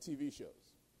on TV shows.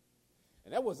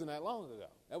 And that wasn't that long ago.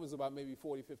 That was about maybe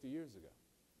 40, 50 years ago.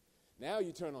 Now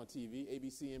you turn on TV,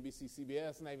 ABC, NBC,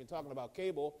 CBS, not even talking about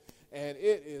cable, and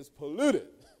it is polluted.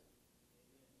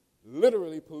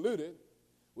 Literally polluted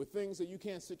with things that you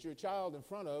can't sit your child in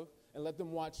front of and let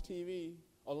them watch TV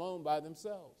alone by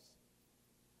themselves.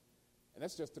 And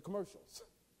that's just the commercials.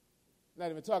 Not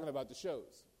even talking about the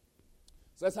shows.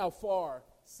 So that's how far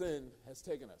sin has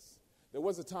taken us. There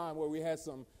was a time where we had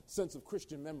some sense of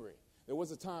Christian memory. There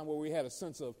was a time where we had a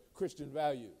sense of Christian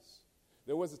values.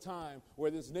 There was a time where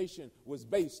this nation was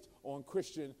based on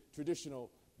Christian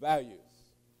traditional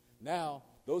values. Now,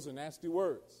 those are nasty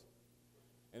words.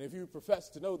 And if you profess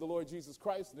to know the Lord Jesus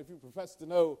Christ, and if you profess to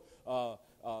know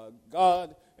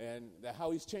God and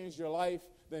how he's changed your life,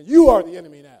 then you are the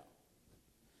enemy now.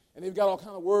 And they've got all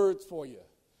kind of words for you,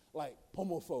 like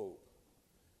homophobe,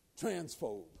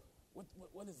 transphobe.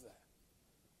 What is that?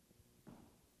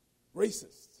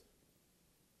 Racist,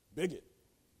 bigot,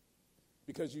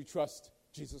 because you trust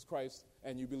Jesus Christ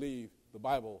and you believe the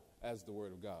Bible as the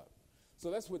Word of God.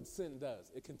 So that's what sin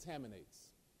does. It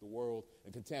contaminates the world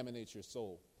and contaminates your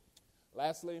soul.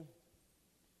 Lastly,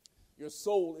 Your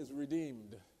soul is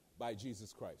redeemed by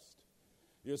Jesus Christ.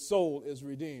 Your soul is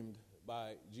redeemed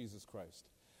by Jesus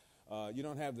Christ. You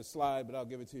don't have the slide, but I'll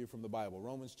give it to you from the Bible.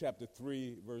 Romans chapter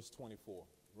 3, verse 24.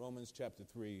 Romans chapter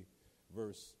 3,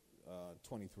 verse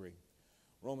 23.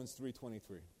 Romans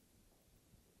 3:23.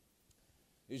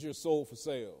 Is your soul for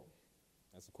sale?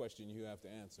 That's a question you have to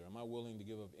answer. Am I willing to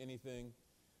give up anything,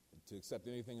 to accept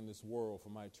anything in this world for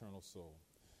my eternal soul?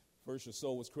 First, your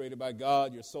soul was created by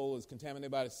God. Your soul is contaminated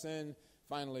by sin.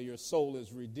 Finally, your soul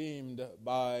is redeemed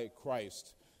by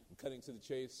Christ. I'm cutting to the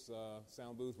chase,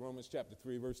 sound booth. Romans chapter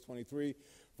 3, verse 23.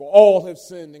 For all have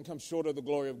sinned and come short of the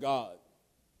glory of God,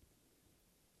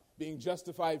 being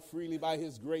justified freely by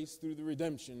his grace through the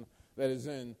redemption that is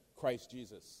in Christ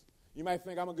Jesus. You might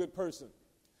think I'm a good person.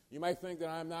 You might think that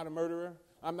I'm not a murderer.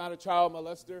 I'm not a child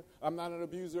molester. I'm not an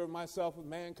abuser of myself, of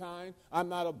mankind. I'm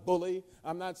not a bully.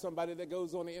 I'm not somebody that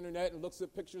goes on the internet and looks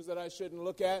at pictures that I shouldn't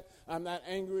look at. I'm not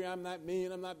angry. I'm not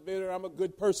mean. I'm not bitter. I'm a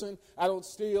good person. I don't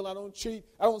steal. I don't cheat.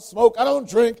 I don't smoke. I don't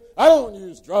drink. I don't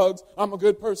use drugs. I'm a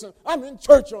good person. I'm in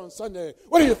church on Sunday.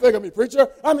 What do you think of me, preacher?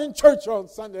 I'm in church on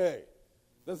Sunday.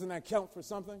 Doesn't that count for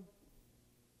something?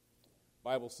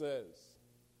 Bible says,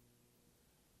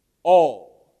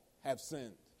 all have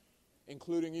sinned,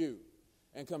 including you,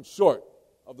 and come short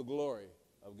of the glory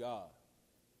of God.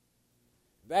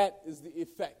 That is the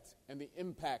effect and the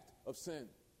impact of sin.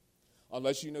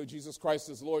 Unless you know Jesus Christ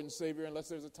as Lord and Savior, unless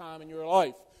there's a time in your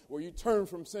life where you turn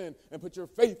from sin and put your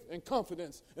faith and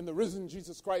confidence in the risen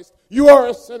Jesus Christ, you are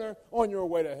a sinner on your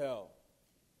way to hell.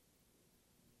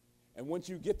 And once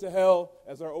you get to hell,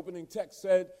 as our opening text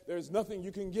said, there's nothing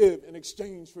you can give in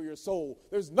exchange for your soul.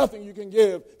 There's nothing you can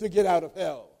give to get out of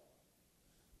hell.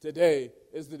 Today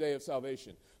is the day of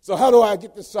salvation. So how do I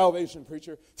get this salvation,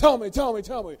 preacher? Tell me.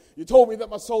 You told me that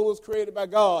my soul was created by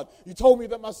God. You told me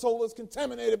that my soul is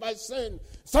contaminated by sin.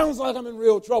 Sounds like I'm in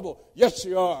real trouble. Yes,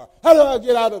 you are. How do I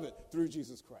get out of it? Through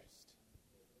Jesus Christ.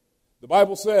 The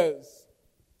Bible says,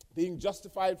 being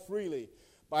justified freely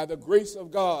by the grace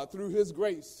of God, through his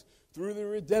grace, through the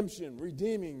redemption,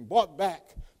 redeeming, bought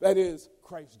back, that is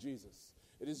Christ Jesus.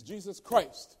 It is Jesus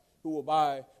Christ who will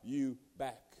buy you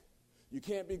back. You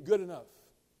can't be good enough.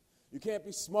 You can't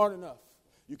be smart enough.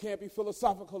 You can't be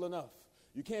philosophical enough.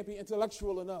 You can't be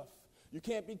intellectual enough. You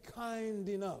can't be kind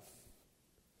enough.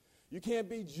 You can't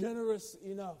be generous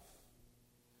enough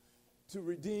to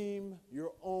redeem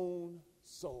your own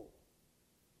soul.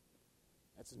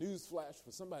 That's a news flash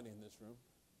for somebody in this room,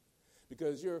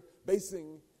 because you're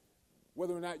basing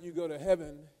whether or not you go to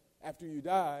heaven after you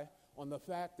die on the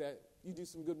fact that you do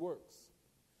some good works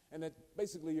and that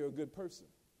basically you're a good person.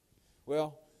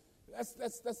 Well,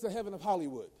 that's the heaven of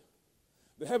Hollywood.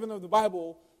 The heaven of the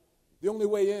Bible, the only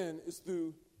way in is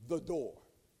through the door.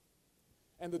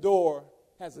 And the door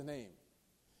has a name.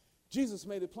 Jesus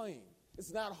made it plain.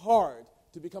 It's not hard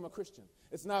to become a Christian.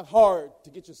 It's not hard to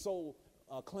get your soul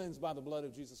cleansed by the blood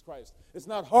of Jesus Christ. It's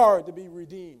not hard to be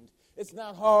redeemed. It's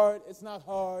not hard.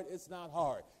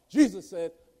 Jesus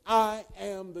said, I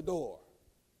am the door.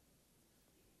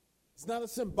 It's not a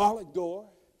symbolic door.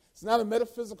 It's not a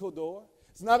metaphysical door.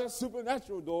 It's not a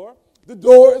supernatural door. The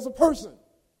door is a person.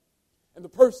 And the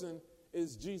person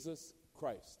is Jesus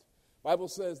Christ. The Bible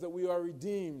says that we are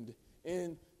redeemed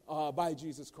by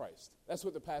Jesus Christ. That's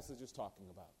what the passage is talking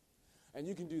about. And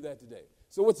you can do that today.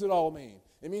 So what's it all mean?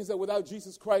 It means that without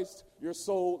Jesus Christ, your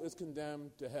soul is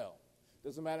condemned to hell.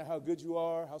 Doesn't matter how good you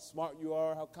are, how smart you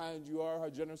are, how kind you are, how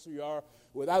generous you are.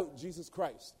 Without Jesus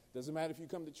Christ, doesn't matter if you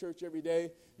come to church every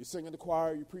day, you sing in the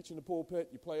choir, you preach in the pulpit,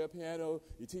 you play a piano,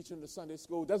 you teach in the Sunday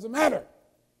school. Doesn't matter.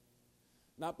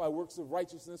 Not by works of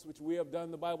righteousness, which we have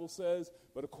done, the Bible says,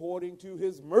 but according to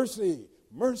his mercy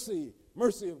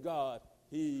of God,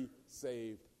 he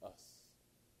saved us.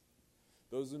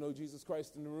 Those who know Jesus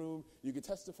Christ in the room, you can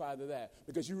testify to that,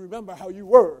 because you remember how you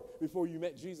were before you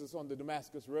met Jesus on the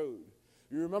Damascus Road.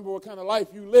 You remember what kind of life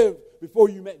you lived before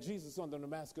you met Jesus on the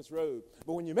Damascus Road.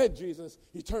 But when you met Jesus,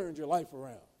 he turned your life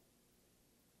around.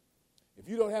 If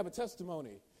you don't have a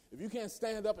testimony, if you can't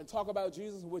stand up and talk about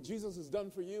Jesus and what Jesus has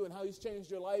done for you and how he's changed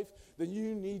your life, then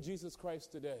you need Jesus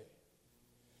Christ today.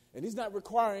 And he's not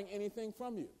requiring anything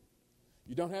from you.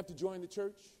 You don't have to join the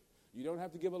church. You don't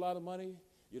have to give a lot of money.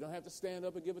 You don't have to stand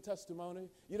up and give a testimony.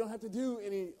 You don't have to do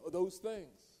any of those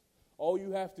things. All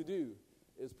you have to do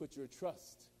is put your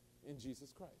trust in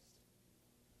Jesus Christ.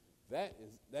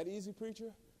 That easy,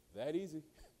 preacher? That easy.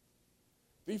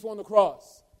 Thief on the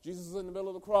cross. Jesus is in the middle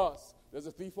of the cross. There's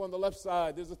a thief on the left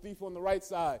side. There's a thief on the right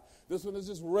side. This one is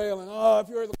just railing, if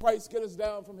you're the Christ, get us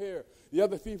down from here. The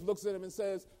other thief looks at him and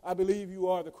says, I believe you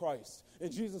are the Christ.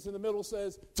 And Jesus in the middle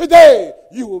says, today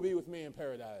you will be with me in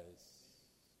paradise.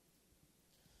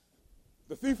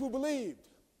 The thief who believed,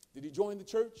 did he join the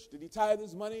church? Did he tithe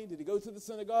his money? Did he go to the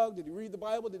synagogue? Did he read the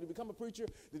Bible? Did he become a preacher?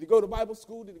 Did he go to Bible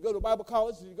school? Did he go to Bible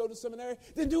college? Did he go to seminary?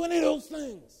 Didn't do any of those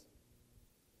things.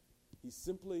 He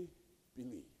simply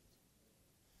believed.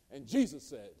 And Jesus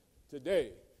said,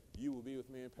 today you will be with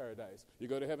me in paradise. You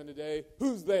go to heaven today,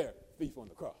 who's there? Thief on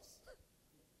the cross.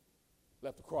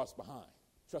 Left the cross behind.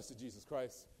 Trusted Jesus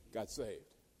Christ, got saved.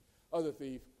 Other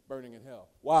thief burning in hell.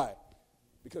 Why?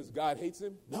 Because God hates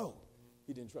him? No,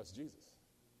 he didn't trust Jesus.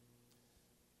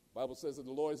 The Bible says that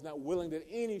the Lord is not willing that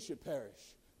any should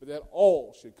perish, but that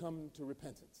all should come to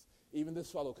repentance. Even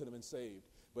this fellow could have been saved,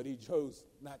 but he chose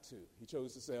not to. He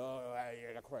chose to say, oh,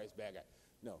 I got Christ, bad guy.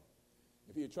 No.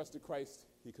 If he had trusted Christ,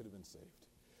 he could have been saved.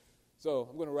 So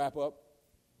I'm going to wrap up.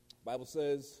 The Bible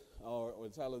says, or the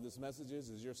title of this message is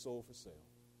Your Soul for Sale?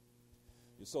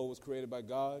 Your soul was created by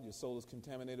God. Your soul is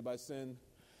contaminated by sin.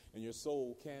 And your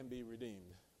soul can be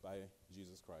redeemed by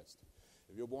Jesus Christ.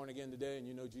 If you're born again today and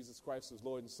you know Jesus Christ as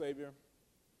Lord and Savior,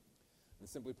 then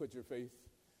simply put your faith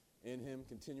in him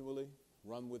continually.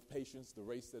 Run with patience the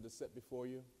race that is set before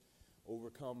you.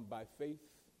 Overcome by faith.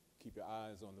 Keep your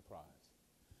eyes on the prize.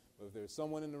 But if there's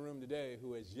someone in the room today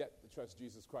who has yet to trust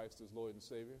Jesus Christ as Lord and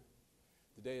Savior,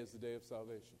 today is the day of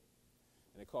salvation.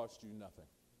 And it costs you nothing.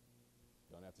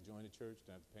 You don't have to join the church.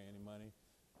 Don't have to pay any money.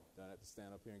 Don't have to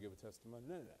stand up here and give a testimony.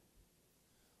 None of that.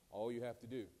 All you have to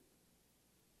do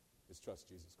is trust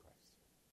Jesus Christ.